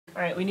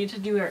Alright, we need to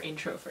do our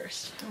intro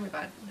first. Oh my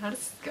god, how does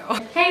this go?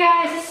 Hey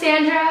guys, it's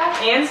Sandra.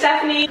 And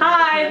Stephanie.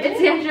 Hi! It's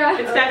Sandra.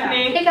 It's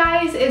Stephanie. Hey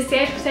guys, it's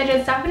Sandra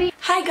and Stephanie.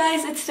 Hi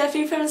guys, it's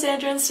Stephanie from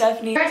Sandra and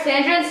Stephanie. We're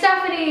Sandra and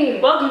Stephanie.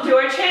 Welcome to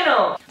our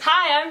channel.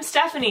 Hi, I'm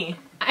Stephanie.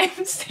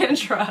 I'm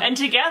Sandra. And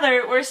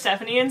together, we're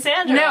Stephanie and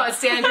Sandra. No, it's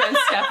Sandra and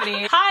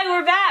Stephanie. Hi,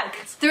 we're back!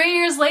 3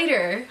 years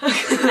later. We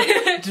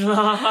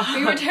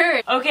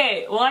returned.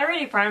 Okay, well I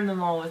already primed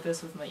them all with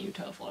this with my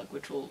Utah vlog,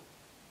 which will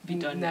be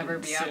done Never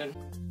be soon.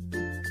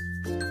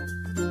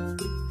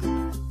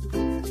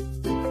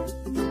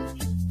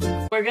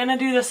 We're gonna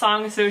do the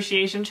song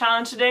association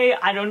challenge today.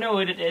 I don't know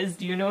what it is.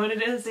 Do you know what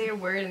it is? Say a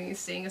word and you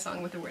sing a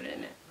song with a word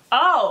in it.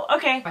 Oh,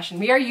 okay. Question.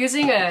 We are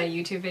using a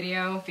YouTube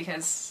video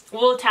because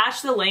we'll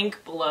attach the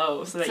link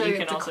below so that you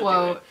can also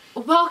quote, do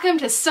it. Welcome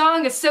to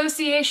Song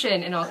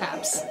Association in all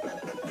caps.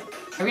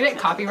 Are we gonna get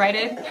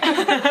copyrighted?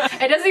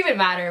 It doesn't even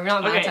matter. We're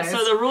not monetized. Okay,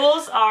 so the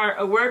rules are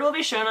a word will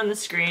be shown on the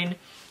screen.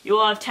 You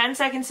will have 10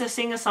 seconds to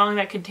sing a song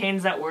that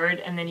contains that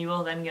word, and then you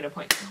will then get a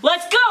point.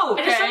 Let's go!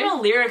 Okay. I just don't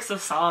know lyrics of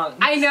songs.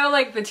 I know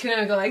like the tune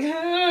and go like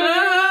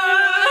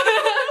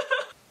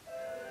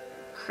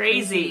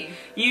Crazy.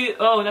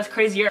 Oh, that's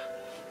crazy.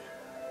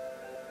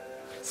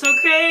 So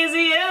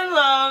crazy in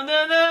love,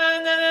 na na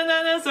na na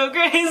na na, so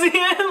crazy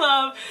in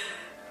love.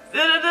 Da,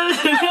 da, da,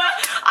 da, da.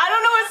 I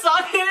don't know what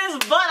song it is,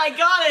 but I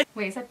got it.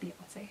 Wait, is that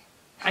Beyonce?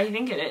 I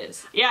think it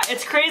is. Yeah,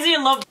 it's Crazy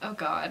in Love. Oh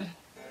god.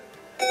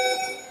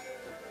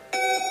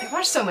 I've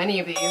watched so many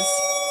of these.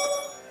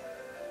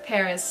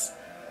 Paris.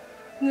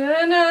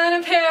 Na na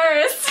na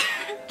Paris.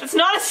 It's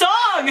not a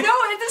song! No,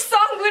 it's a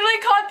song literally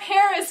called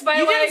Paris by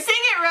You didn't sing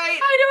it right!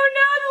 I don't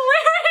know the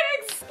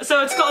lyrics!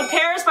 So it's called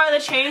Paris by the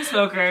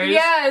Chainsmokers.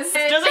 Yes!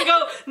 It doesn't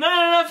go,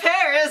 no,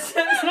 Paris!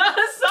 It's not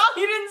a song!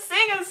 You didn't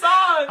sing a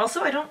song!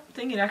 Also, I don't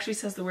think it actually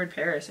says the word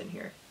Paris in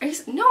here.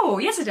 No,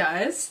 yes it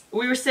does.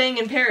 We were saying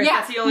in Paris,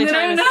 yeah. That's the only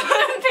time No,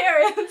 in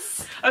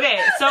Paris.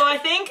 Okay, so I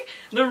think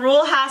the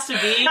rule has to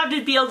be, you have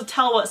to be able to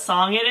tell what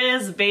song it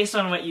is based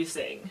on what you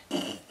sing.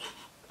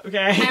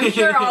 Okay. I'm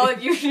sure all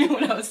of you knew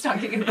what I was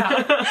talking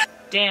about.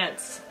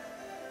 Dance.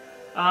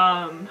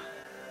 Dance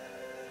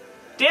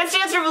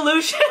Dance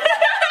Revolution!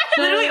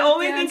 I literally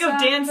only think of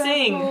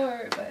dancing.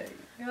 But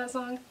you know that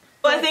song?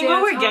 Well, I think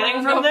what we're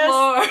getting from this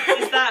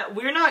is that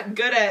we're not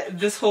good at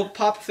this whole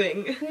pop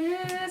thing.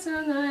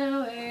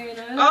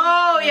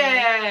 Oh,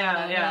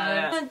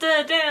 yeah.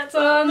 Dance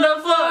on the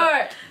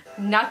floor.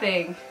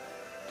 Nothing.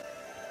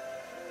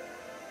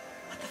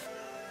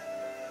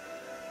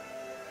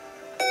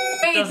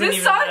 Wait,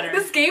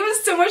 this game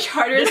is so much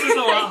harder. This is a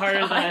lot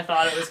harder than I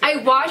thought it was gonna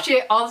be. I watch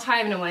it all the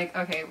time and I'm like,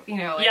 okay, you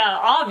know. Like, yeah,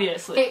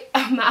 obviously.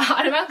 I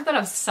automatically thought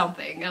of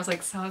something. I was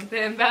like,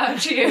 something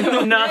about you.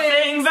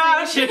 Nothing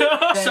about you.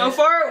 So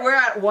far, we're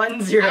at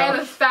 1-0. I have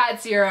a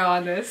fat 0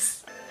 on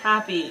this.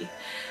 Happy.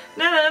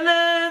 Na na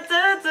na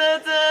da da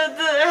da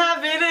da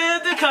happy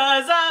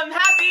because I'm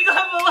happy,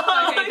 clap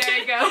along. Okay, there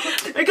you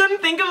go. I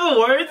couldn't think of the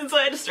words and so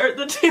I had to start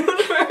the tune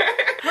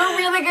first. We're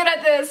really good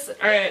at this.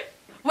 Alright.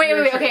 Wait,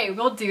 okay,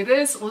 we'll do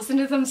this, listen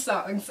to some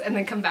songs, and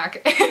then come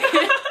back.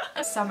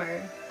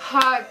 Summer.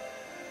 Hot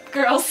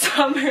Girl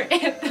Summer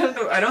Anthem.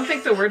 I don't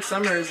think the word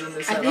summer is in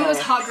this at all. I think it was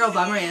Hot Girl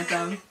Bummer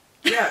Anthem.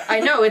 Yeah,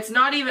 I know, it's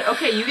not even-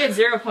 okay, you get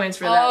 0 points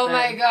for that. Oh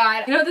my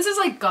god. You know, this is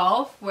like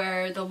golf,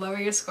 where the lower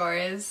your score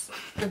is,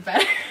 the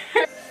better.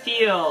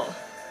 Feel.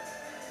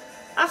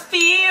 I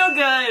feel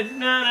good,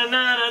 na na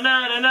na na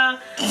na na na.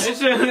 I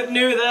should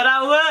knew that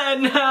I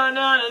would, na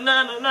na na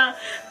na na na.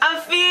 I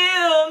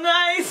feel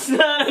nice,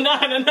 na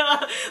na na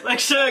na, like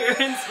sugar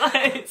and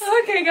spice.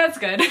 Okay, that's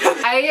good.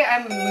 I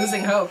am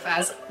losing hope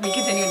as we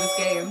continue this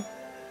game.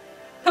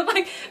 I'm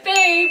like,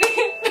 baby,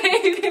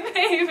 baby,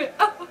 baby.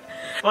 Oh.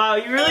 Wow,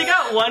 you really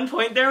got 1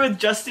 point there with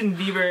Justin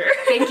Bieber.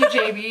 Thank you,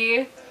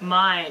 JB.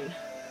 Mine.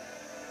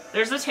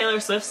 There's a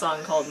Taylor Swift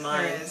song called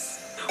Mine. There is.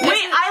 Wait,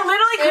 I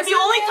literally,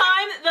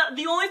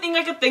 the only thing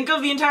I could think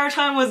of the entire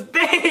time was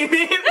baby,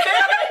 baby,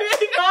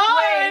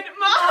 mine,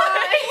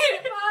 mine.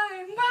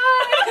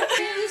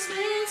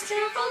 Christmas,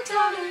 careful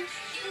daughter,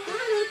 you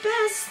are the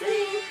best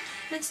thing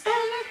that's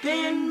ever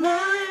been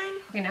mine.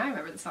 Okay, now I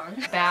remember the song.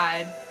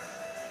 Bad.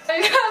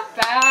 I got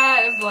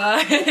bad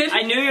blood.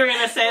 I knew you were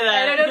gonna say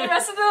that. I don't know the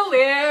rest of the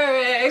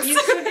lyrics.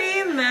 Used to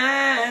be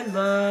mad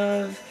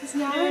love, 'cause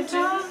now you're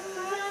done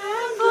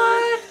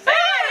blood.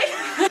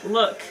 Hey!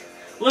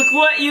 Look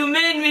what you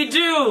made me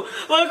do!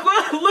 Look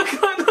what Thank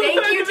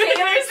you,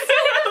 Taylor Swift!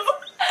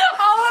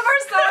 All of our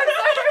songs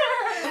are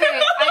her!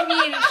 Okay, I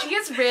mean, she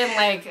gets written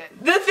like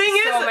the thing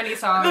so is, many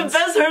songs. The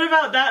best part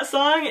about that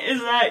song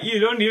is that you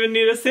don't even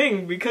need to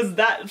sing because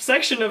that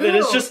section of it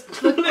is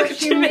just look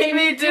what you made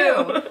me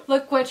do.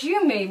 Look what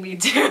you made me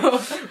do.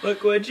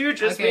 Look what you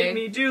just made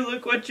me do.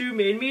 Look what you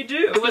made me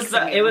do. It was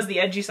the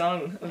edgy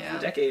song of the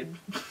decade.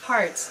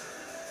 Hearts.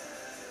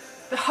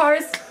 The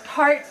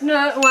heart,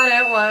 not what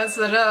it was.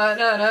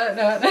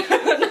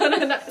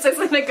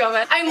 Selena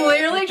Gomez. I'm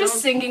literally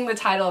just singing the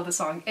title of the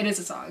song. It is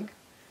a song.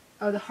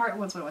 Oh, the heart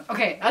wants what it wants.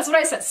 Okay, that's what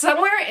I said.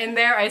 Somewhere in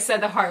there I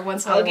said the heart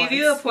wants what it wants. I'll give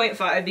you a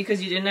 0.5 because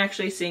you didn't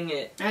actually sing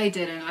it. I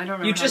didn't. I don't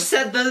remember. You just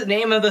said the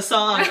name of the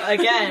song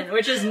again,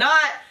 which is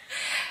not...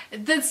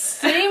 The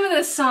name of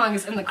the song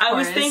is in the chorus. I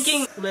was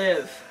thinking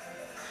live.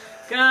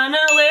 Gonna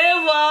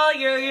live while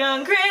you're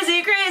young,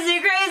 crazy, crazy,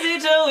 crazy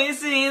till we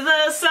see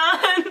the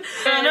sun.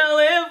 Gonna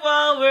live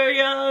while we're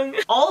young.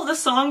 All the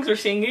songs we're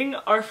singing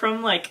are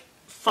from like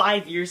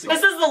 5 years ago.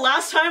 This is the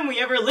last time we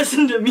ever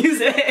listened to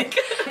music.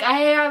 I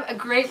have a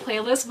great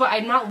playlist, but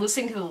I'm not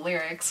listening to the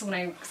lyrics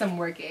because I'm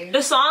working.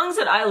 The songs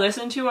that I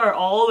listen to are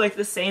all like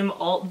the same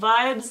alt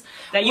vibes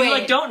that you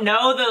like don't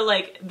know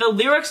the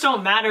lyrics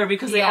don't matter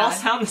because they all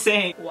sound the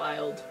same.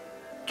 Wild.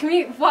 Can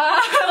we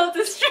wild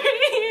the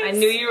streets? I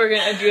knew you were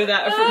gonna do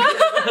that.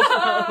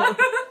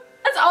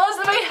 That's all that's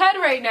in my head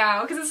right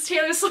now because it's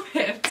Taylor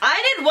Swift.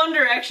 I did One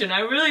Direction. I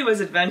really was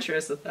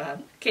adventurous with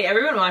that. Okay,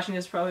 everyone watching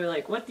is probably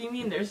like, what do you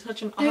mean there's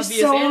such an obvious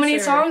answer? There's so many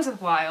songs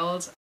with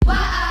wild.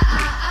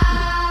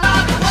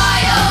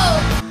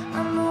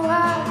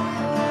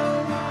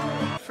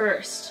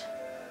 First.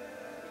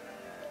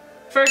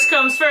 First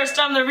comes first,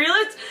 I'm the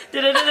realest.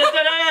 And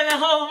the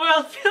whole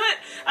world feel it.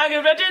 I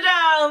can run you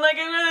down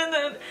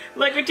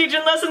like we're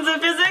teaching lessons in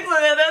physics.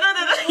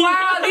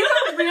 Wow, these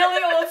are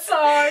really old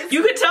songs.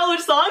 You could tell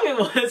which song it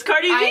was.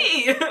 Cardi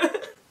B.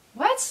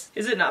 What?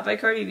 Is it not by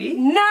Cardi B?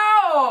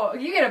 No!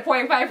 You get a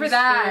 0.5 for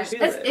that.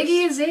 That's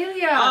Iggy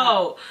Azalea.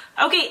 Oh.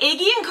 Okay,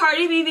 Iggy and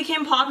Cardi B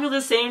became popular at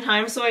the same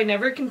time, so I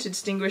never can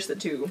distinguish the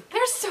two.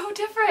 They're so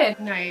different.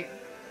 Night.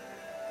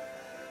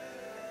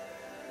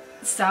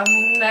 Some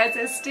nights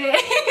I stay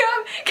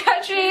up,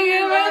 catching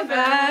in my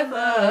bad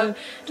love.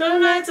 Some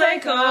nights I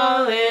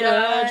call it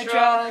a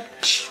drug.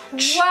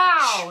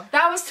 Wow!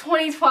 That was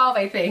 2012,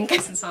 I think.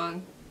 It's a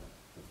song.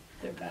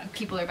 They're back.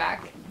 People are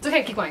back. It's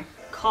okay, keep going.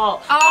 Call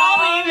me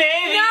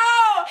baby.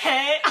 No!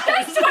 Hey,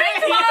 that's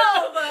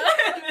 2012!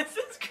 This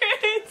is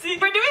crazy.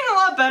 We're doing a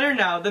lot better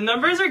now. The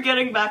numbers are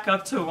getting back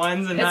up to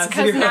ones and not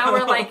zeros. It's because now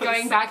we're like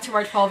going back to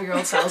our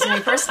 12-year-old selves when we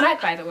first met,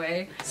 by the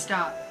way.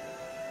 Stop.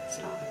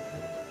 Stop.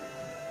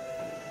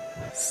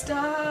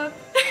 Stop.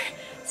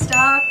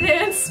 Stop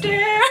and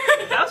stare.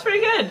 That was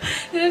pretty good.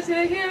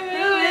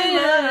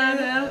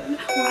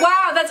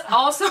 Wow, that's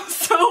also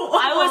so old.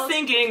 I was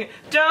thinking,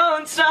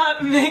 don't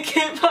stop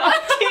making pop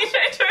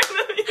t-shirt turn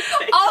the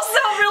music. Also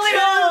really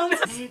old.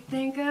 I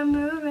think I'm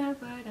moving,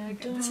 but I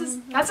don't.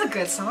 That's a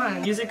good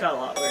song. Music got a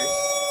lot worse.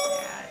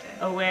 Yeah, it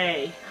did.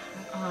 Away.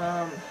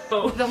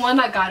 The one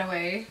that got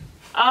away.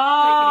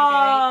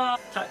 Oh.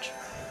 Touch.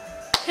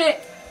 Hey,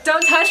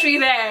 don't touch me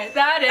there.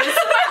 That is. It's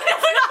not a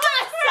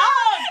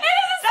song. It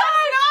is a song.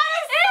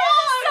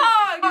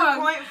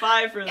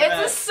 0.5 for that. It's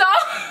a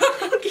song.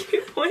 I'll give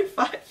you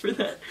 0.5 for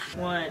that.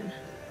 One.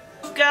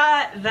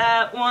 Got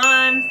that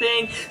one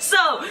thing.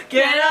 So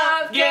get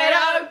up, get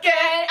up,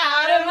 get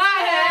out of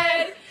my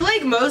head.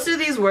 Like most of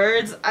these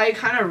words, I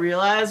kind of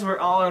realized were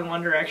all in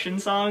One Direction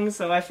songs,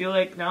 so I feel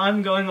like now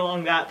I'm going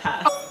along that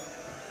path.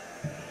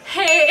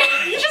 Hey,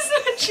 I just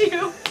met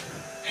you,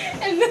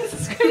 and this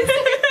is crazy.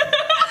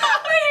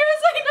 My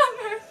hair's like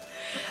number.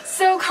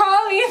 So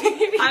call me,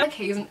 baby.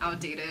 Okay, isn't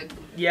outdated.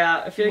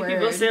 Yeah, I feel like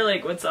people say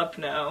like, "What's up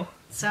now?"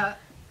 Sup?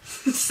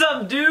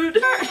 Sup,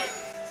 dude?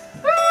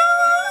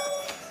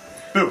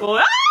 Boo.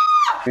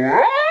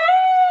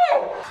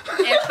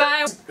 If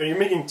I... Are you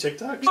making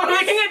TikToks? I'm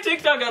making a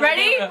TikTok on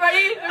Ready? the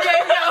Ready? Okay,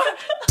 go.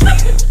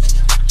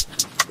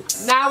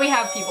 Now we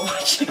have people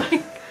watching.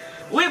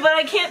 Wait, but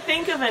I can't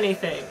think of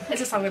anything.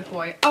 It's a song with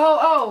Boy.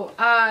 Oh,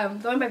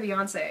 the one by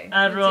Beyonce.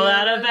 I'd roll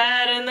out of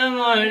bed in the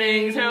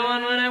morning, throw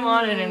on what I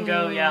wanted and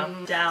go, yeah.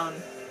 Down.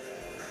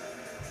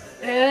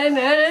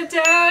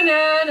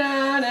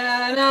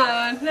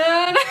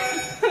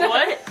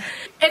 What?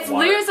 It's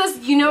literally says,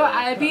 you know,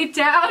 I'd be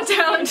down,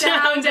 down,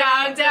 down,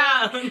 down, down,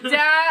 down.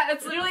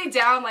 It's literally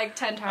down like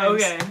 10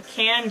 times. Okay.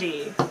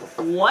 Candy.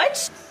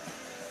 What?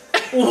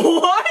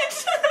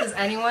 What? Does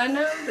anyone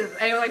know? Does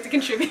anyone like to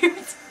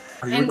contribute?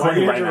 Are you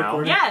recording right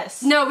now?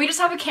 Yes. No, we just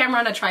have a camera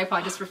on a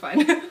tripod just for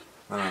fun.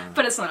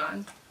 But it's not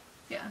on.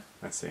 Yeah.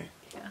 Let's see.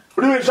 Yeah.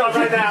 We're doing a shot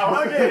right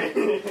now.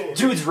 Okay.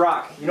 Dudes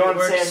rock. You know what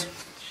I'm saying?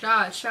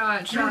 Shot,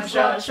 shot, shot,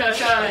 shot, shot,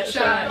 shot, shot,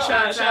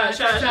 shot, shot, shot,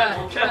 shot,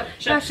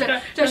 shot, shot,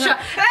 shot.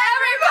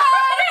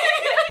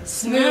 Everybody!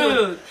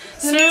 Smooth.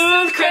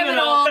 Smooth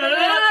criminal.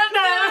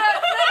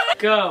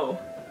 Go.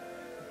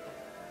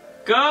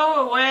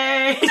 Go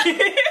away.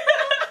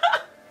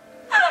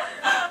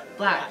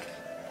 Black.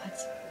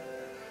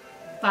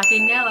 Black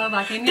and yellow,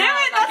 black and yellow. Damn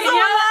it, black that's and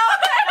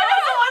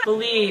the one.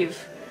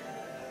 Believe.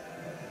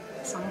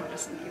 Song by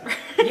Justin Bieber.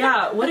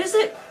 Yeah, what is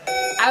it?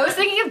 I was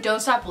thinking of Don't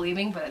Stop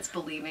Believing, but it's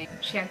Believing.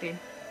 Champion.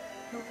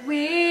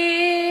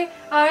 We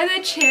are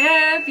the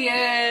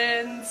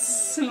champions,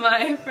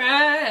 my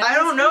friend. I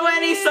don't know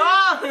any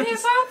songs.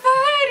 Keep on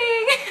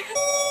fighting.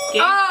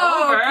 Game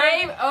over.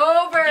 Game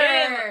over.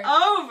 Game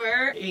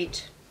over.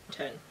 8,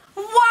 10.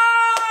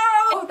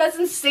 Wow! That's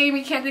insane.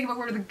 We can't think of a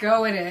word to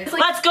go in it. It's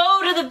like, let's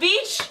go to the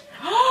beach.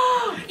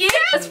 yeah.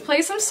 Let's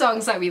play some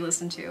songs that we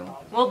listen to.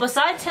 Well,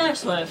 besides Taylor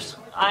Swift,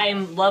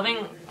 I'm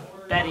loving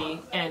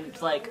Betty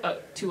and like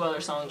 2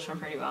 other songs from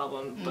her new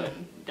album, but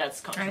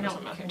that's controversial.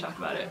 I'm not going to talk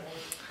about it.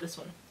 This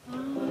one.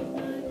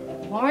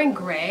 Lauren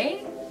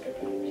Gray?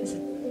 She's a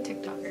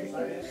TikToker.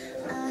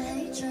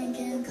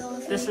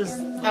 This is.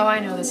 Oh, I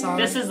know the song.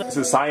 This is.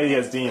 Society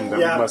has deemed that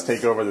we must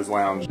take over this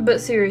lounge. But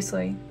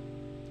seriously,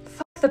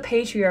 fuck the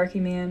patriarchy,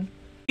 man.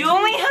 You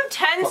only have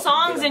 10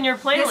 songs in your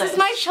playlist. This is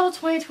my chill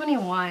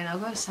 2021. I'll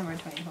go to summer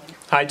 2021.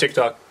 Hi,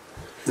 TikTok.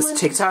 Does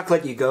TikTok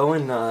let you go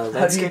and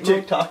landscape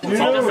TikTok?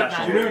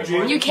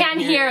 You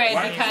can't hear it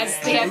because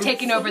they have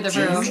taken over the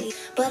room.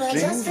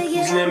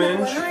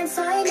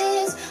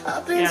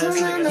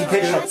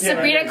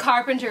 Sabrina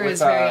Carpenter is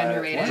very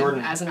underrated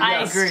as an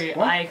artist. I agree.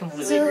 I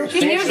completely agree.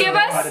 Can you give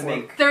us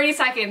 30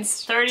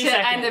 seconds 30 to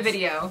seconds. end the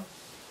video?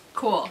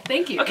 Cool.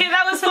 Thank you. Okay,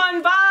 that was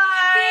fun. Bye!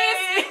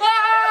 Peace.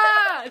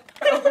 Ah!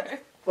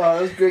 Wow,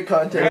 that was great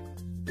content.